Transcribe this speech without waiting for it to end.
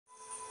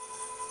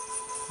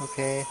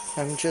Okay,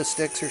 I'm just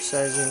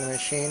exercising the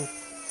machine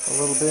a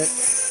little bit.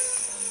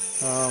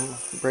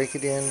 Break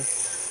it in,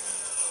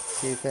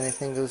 see if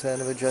anything goes out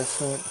of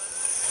adjustment.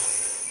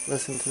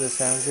 Listen to the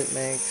sounds it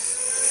makes.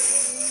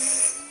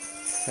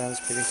 Sounds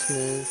pretty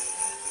smooth.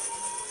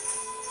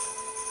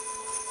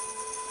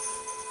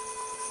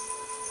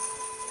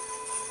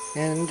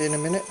 And in a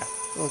minute,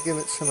 we'll give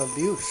it some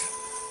abuse.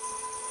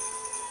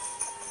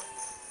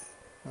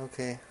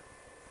 Okay,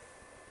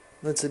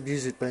 let's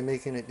abuse it by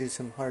making it do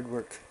some hard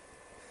work.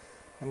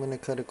 I'm going to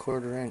cut a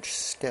 1/4 inch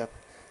step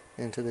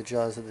into the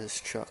jaws of this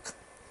chuck.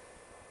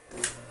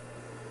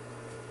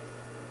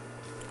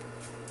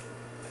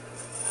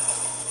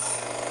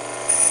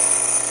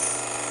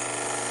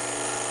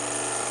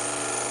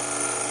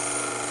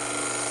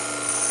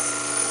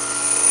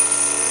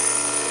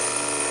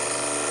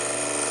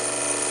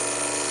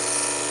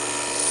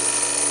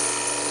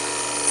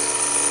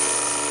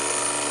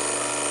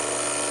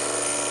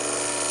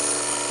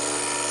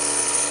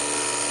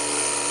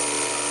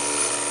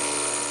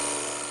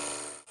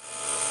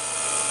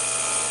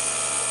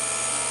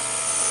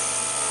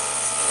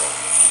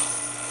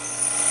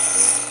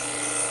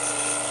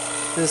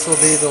 This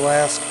will be the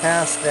last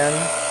pass then.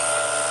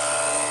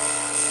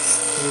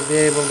 You'll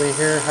be able to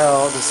hear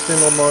how the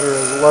spindle motor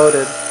is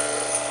loaded.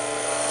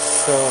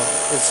 So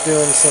it's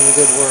doing some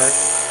good work.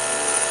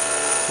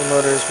 The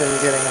motor's been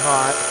getting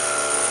hot.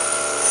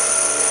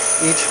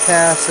 Each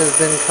pass has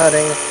been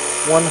cutting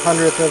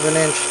 1/100th of an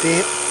inch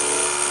deep.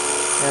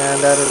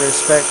 And out of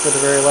respect for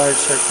the very large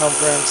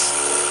circumference,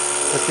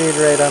 the feed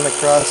rate on the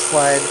cross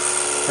slide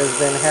has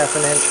been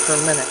 1/2 inch per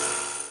minute.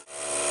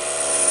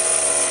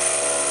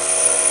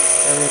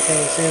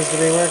 Everything seems to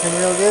be working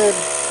real good.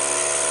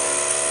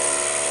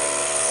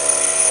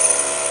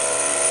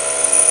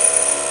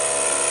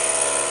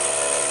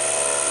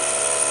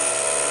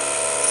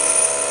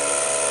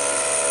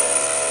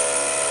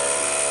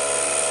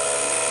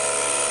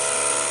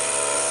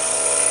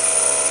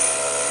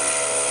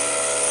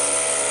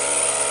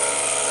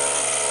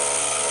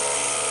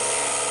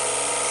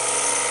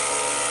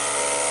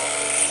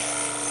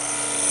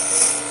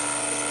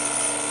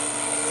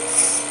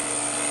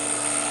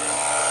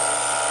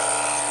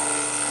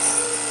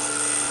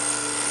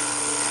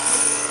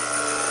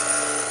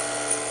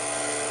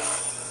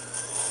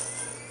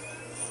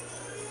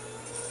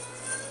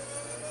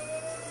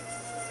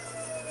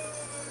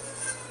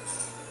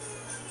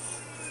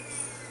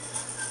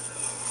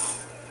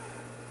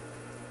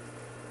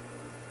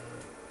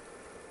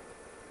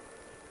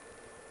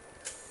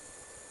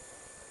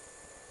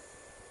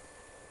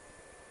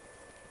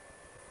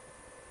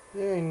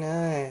 Very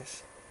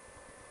nice.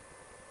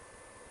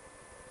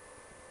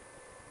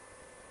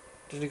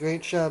 Did a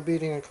great job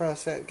beating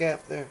across that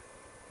gap there.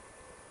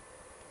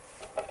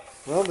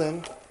 Well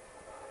then,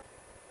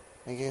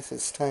 I guess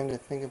it's time to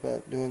think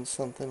about doing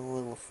something a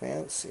little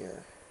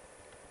fancier.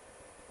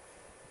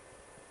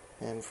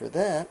 And for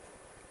that,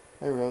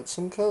 I wrote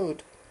some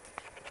code.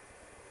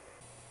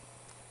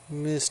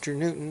 Mr.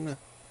 Newton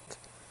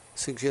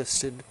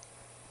suggested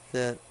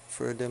that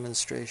for a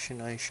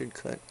demonstration I should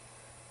cut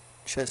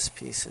chess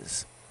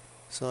pieces.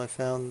 So I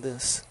found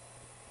this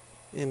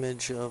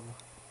image of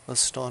a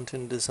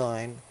Staunton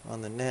design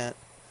on the net,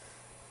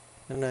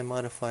 and I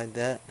modified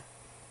that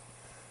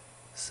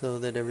so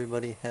that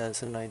everybody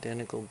has an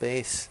identical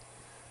base,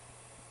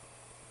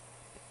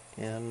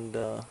 and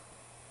the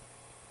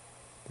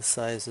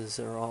sizes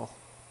are all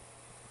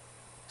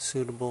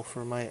suitable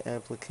for my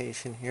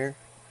application here.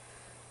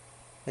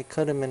 I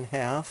cut them in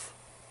half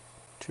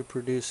to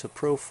produce a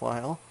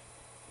profile.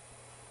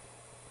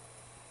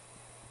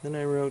 Then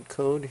I wrote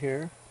code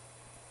here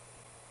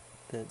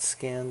that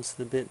scans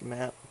the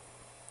bitmap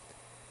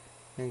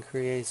and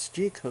creates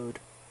G-code.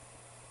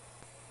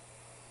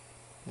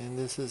 And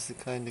this is the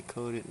kind of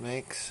code it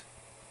makes.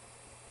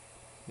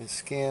 It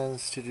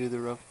scans to do the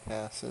rough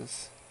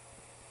passes.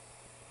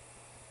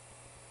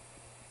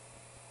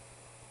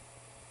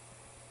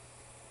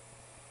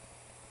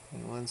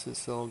 And once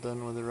it's all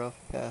done with the rough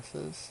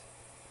passes,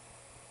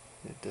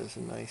 it does a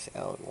nice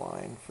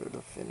outline for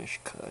the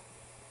finished cut.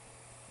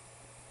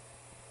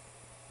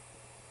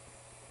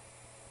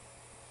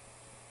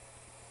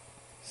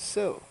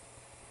 So,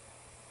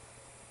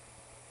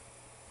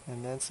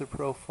 and that's a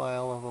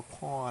profile of a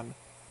pawn.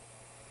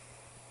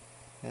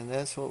 And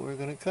that's what we're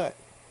going to cut.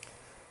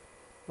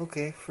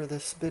 Okay, for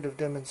this bit of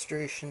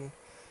demonstration,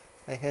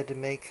 I had to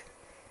make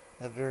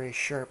a very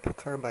sharp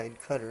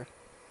carbide cutter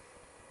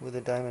with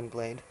a diamond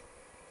blade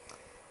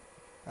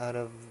out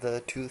of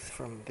the tooth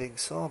from Big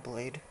Saw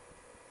Blade.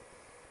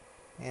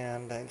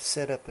 And I've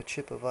set up a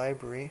chip of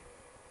ivory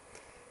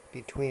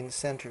between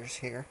centers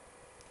here.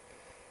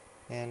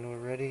 And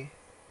we're ready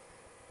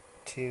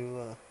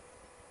to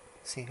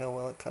see how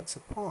well it cuts a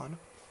pawn.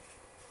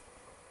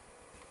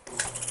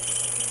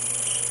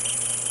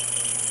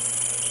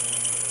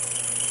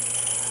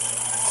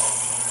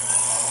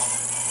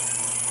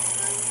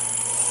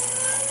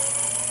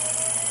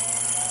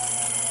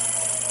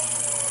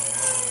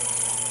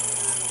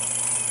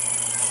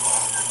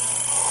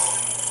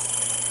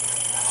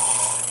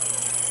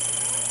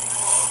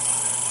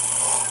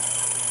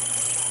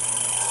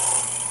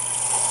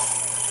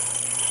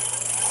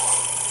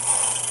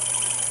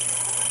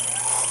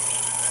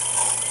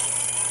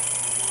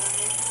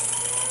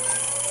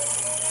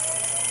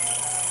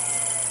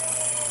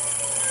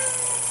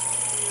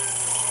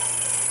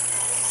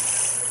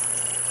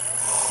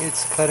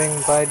 it's cutting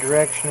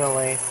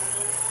bidirectionally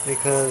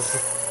because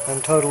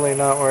I'm totally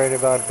not worried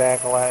about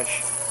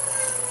backlash.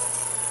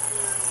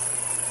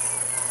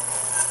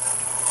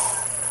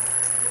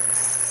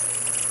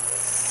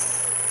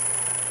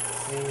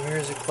 And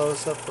here's a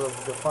close-up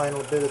of the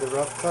final bit of the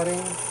rough cutting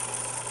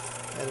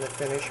and the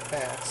finished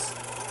pass.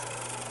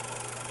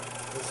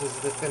 This is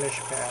the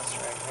finished pass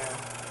right now.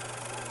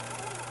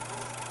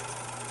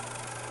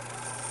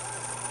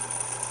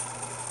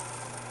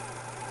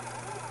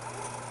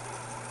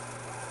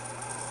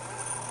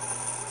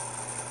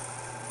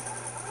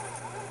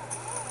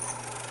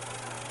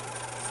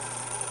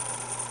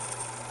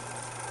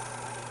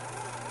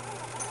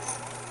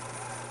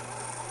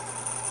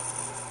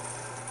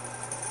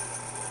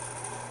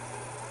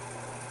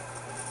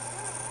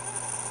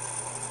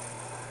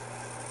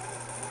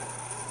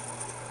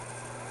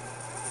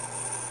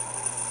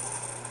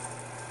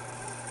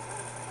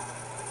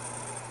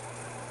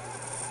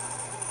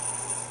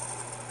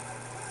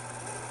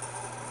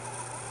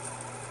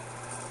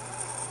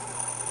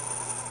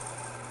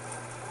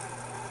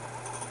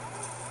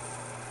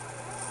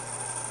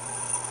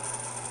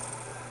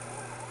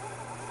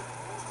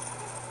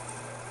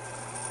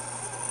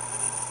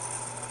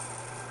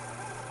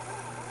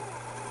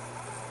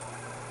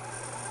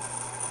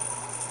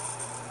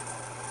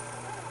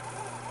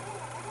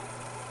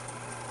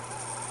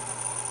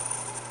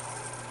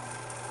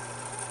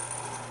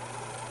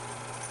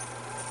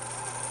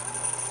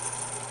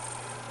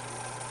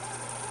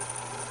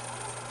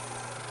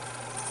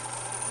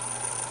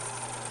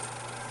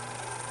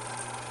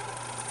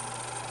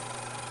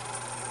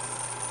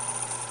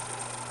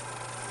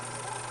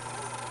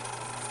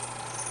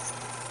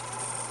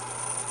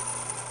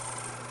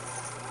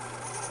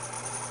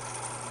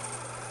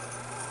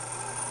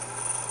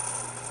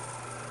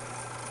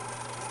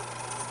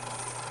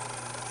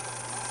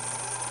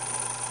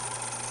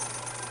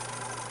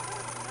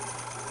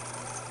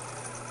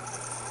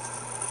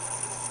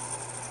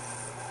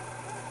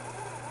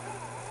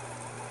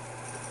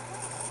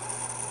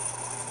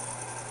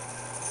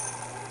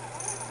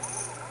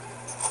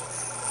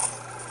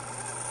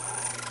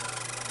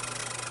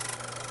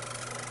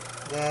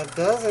 That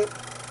does it.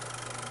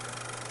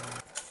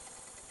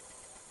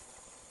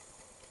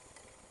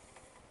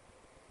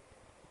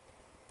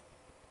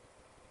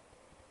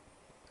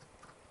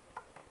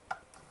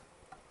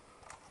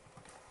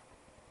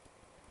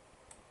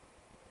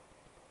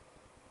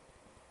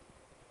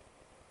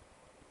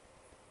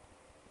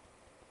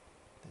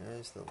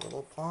 There's the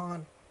little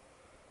pawn.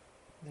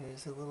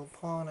 There's a little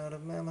pawn out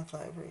of mammoth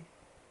ivory.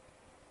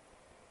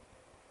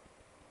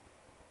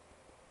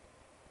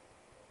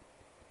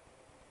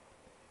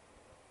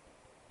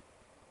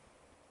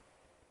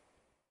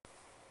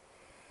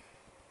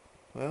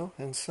 Well,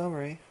 in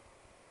summary,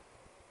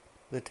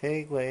 the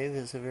TAIG lathe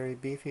is a very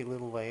beefy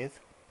little lathe.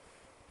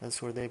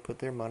 That's where they put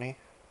their money.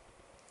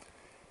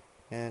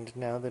 And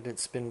now that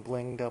it's been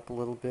blinged up a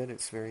little bit,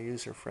 it's very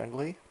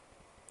user-friendly.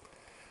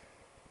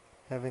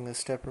 Having the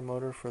stepper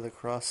motor for the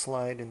cross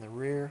slide in the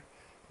rear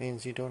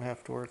means you don't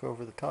have to work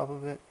over the top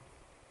of it.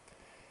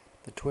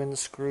 The twin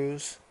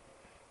screws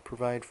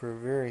provide for a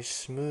very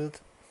smooth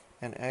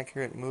and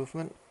accurate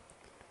movement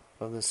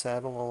of the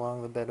saddle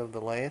along the bed of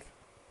the lathe.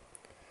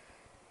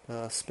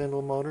 The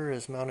spindle motor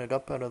is mounted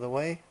up out of the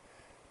way.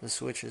 The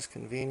switch is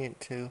convenient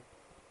to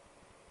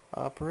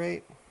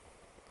operate,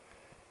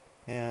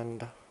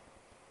 and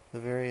the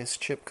various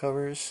chip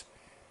covers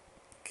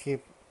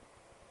keep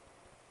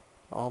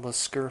all the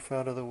scurf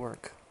out of the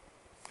work.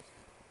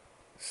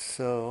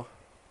 So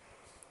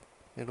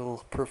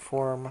it'll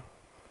perform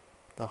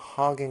the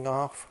hogging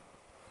off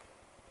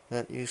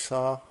that you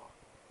saw,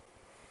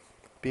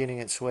 beating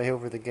its way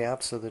over the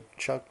gaps of the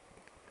chuck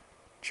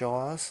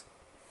jaws,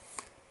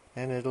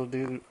 and it'll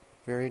do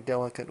very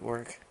delicate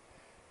work,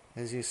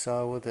 as you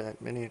saw with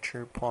that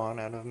miniature pawn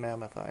out of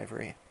mammoth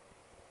ivory.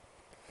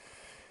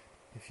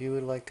 If you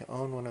would like to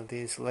own one of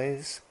these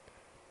lathes,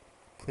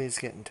 please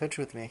get in touch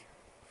with me.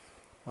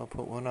 I'll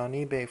put one on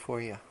eBay for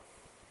you.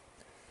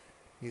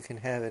 You can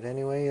have it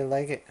any way you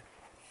like it,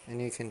 and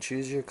you can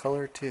choose your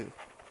color too.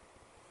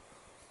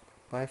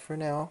 Bye for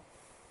now.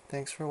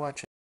 Thanks for watching.